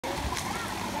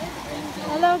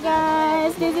Hello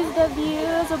guys, this is the view,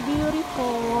 so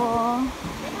beautiful.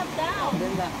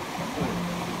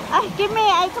 Ah, give me,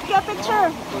 I took your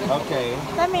picture. Okay.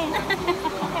 Let me.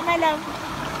 Okay, my love.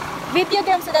 Video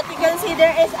them so that you can see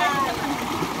there is a...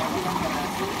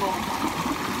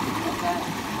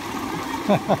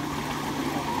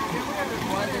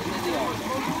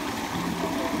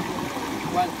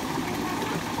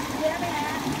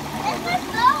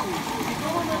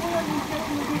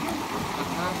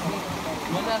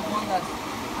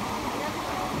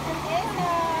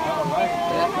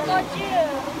 How about you?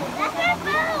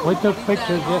 We took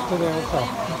pictures yesterday also.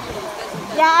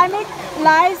 Yeah, I make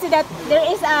live so that there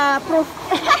is a proof.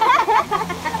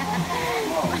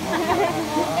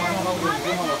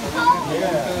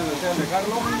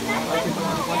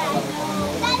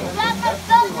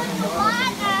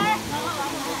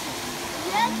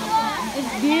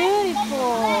 It's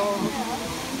beautiful.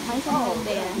 Nice and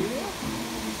there.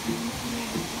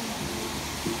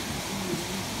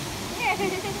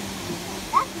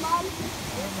 That's mom.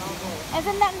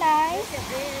 Isn't that nice?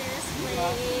 This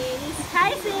place.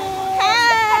 Hi, sis.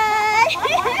 Hi.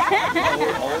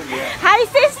 Hi,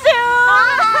 sister.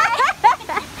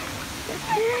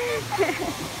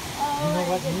 You know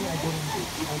what? Me, I didn't.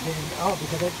 Oh,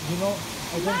 because I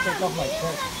didn't take off my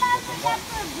shirt.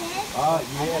 Ah,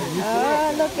 yeah, you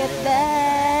Oh, look at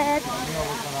that. know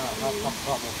we're gonna have some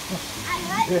trouble.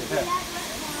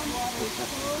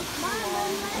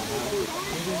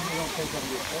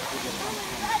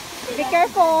 Be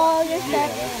careful, your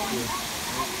step.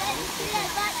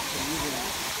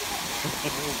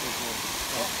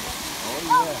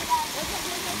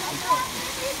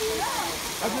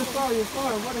 I just saw your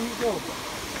car. Where did he go?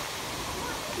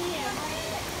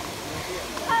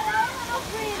 Hello,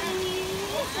 pretty.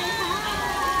 Say hi.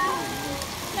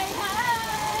 Say hi.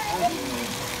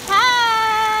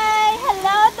 Hi!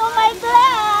 Hello to my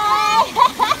vlog!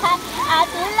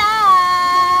 Ate Lai!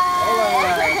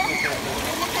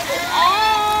 Hey!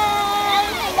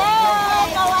 Hello!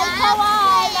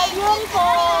 Kawai-kawai! My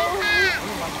beautiful!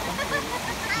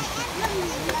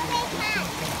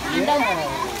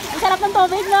 Ang sarap ng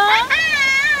tubig, no?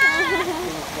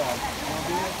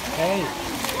 Hey.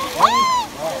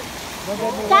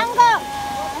 Chango!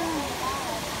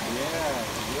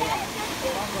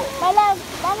 My love,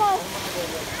 vamos!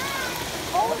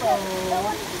 Oh, the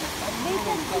one, they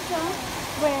said picture.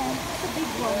 Where? The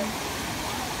big one.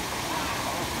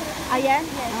 Ayan?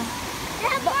 Yes.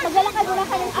 Maglalakad muna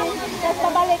kami sis. Tapos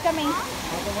babalik kami.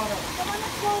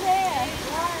 Let's go there.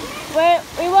 Where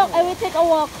we walk, I will take a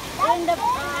walk. In the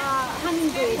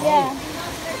hummingbird. Yeah.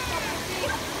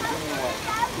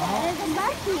 There's a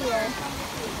back here.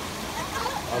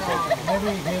 Okay.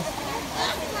 Maybe his.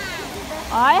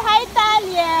 Oh, hi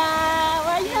Talia!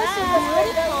 Where are you so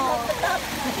beautiful?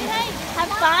 Hi.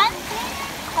 Have fun?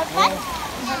 Have fun?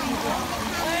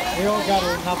 We all got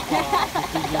enough to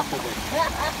see yesterday.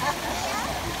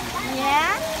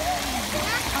 Yeah?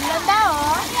 Ang ganda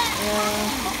oh.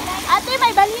 Ate,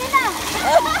 may balina.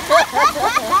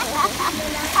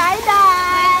 Hi,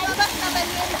 Dad.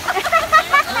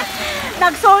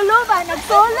 Nag-solo ba?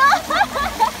 Nag-solo?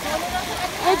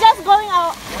 We're just going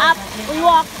up. We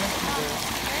walk.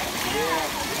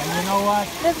 And you know what?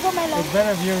 Let's go, my love. It's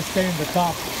better if you stay in the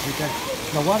top because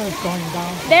the water's going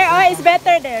down. There, oh, it's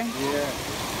better there. Yeah.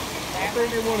 I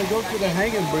think they want to go to the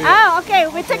hanging bridge. Oh,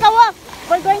 okay. We take a walk.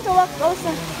 We're going to walk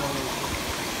also.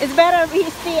 It's better we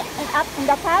stay up in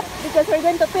the top because we're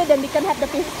going to feed and we can have the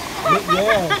fish.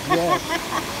 Yes, yes.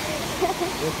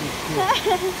 This is true.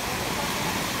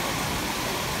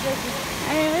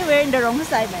 I mean, we're in the wrong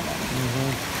side, my love.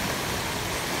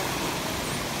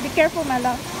 Be careful, my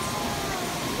love.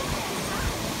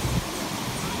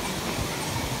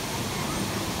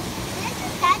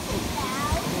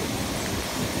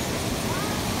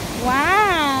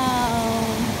 Wow.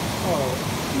 Oh,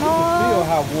 No. feel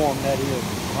how warm that is.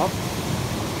 Huh?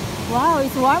 Wow,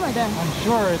 it's warmer there. I'm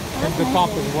sure the top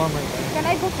is warmer than. Can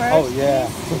I go first? Oh yeah.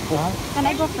 Huh? Can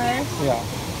I go first? Yeah.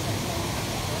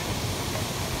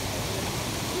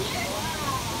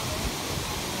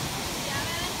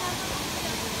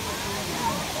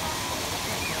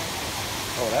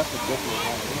 Oh, that's a different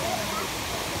one.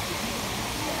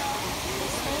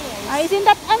 Isn't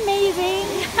that amazing?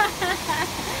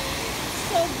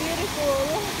 So beautiful.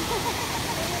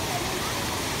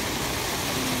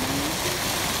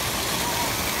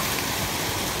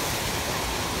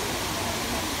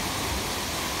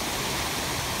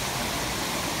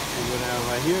 Go down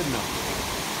right here? No.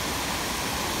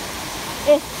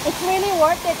 It's really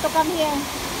worth it to come here.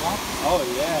 Oh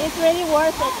yeah. It's really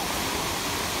worth it.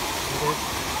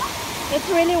 It's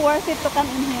really worth it to come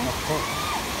in here. Of course.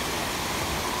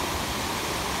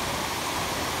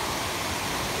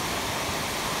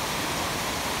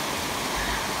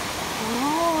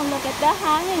 Oh, look at the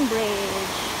hanging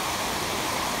bridge.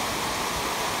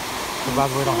 Too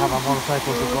bad we don't have a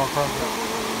motorcycle to go across it.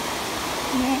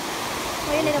 Yeah.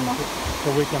 Really mo. So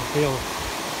we can feel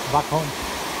back home.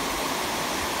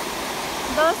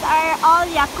 Those are all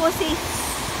jacuzzis.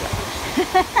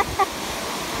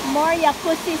 More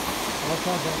jacuzzis. What's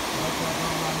that?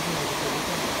 Around here? Because we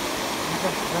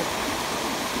can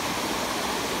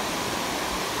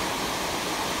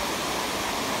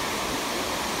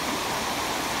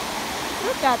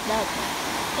Look at that.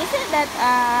 Isn't that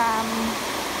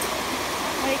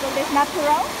what do you call this?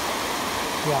 Natural?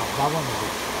 yeah, that one is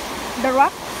it. The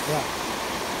rock? Yeah.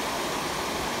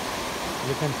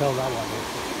 You can tell that one is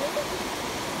it.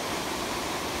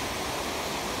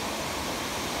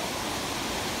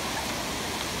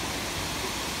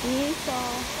 See, so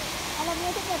alam niyo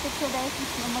take a picture guys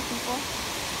with normal people.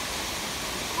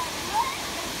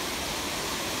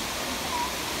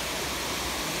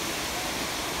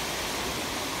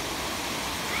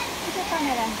 Ito yung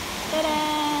camera.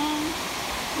 Tadaan!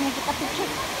 May kita picture.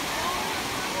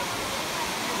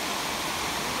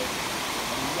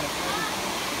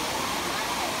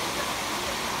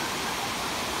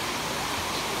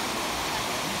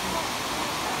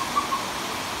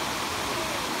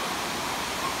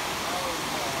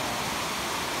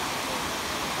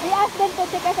 We asked them to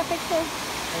take us a picture.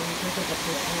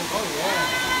 Oh yeah.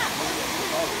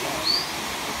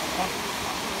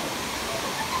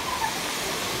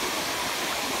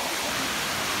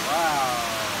 Wow.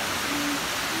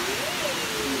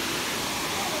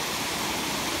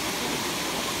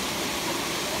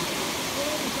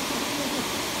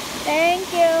 Thank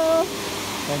you.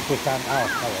 Thank you, Sam. Oh,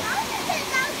 hello.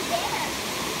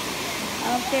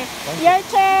 Okay. Your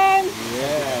turn.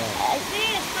 Yeah.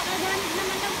 Sis, pakagamit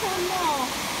naman ng phone mo.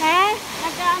 Ha?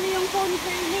 Nagkaano yung phone ko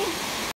yun eh.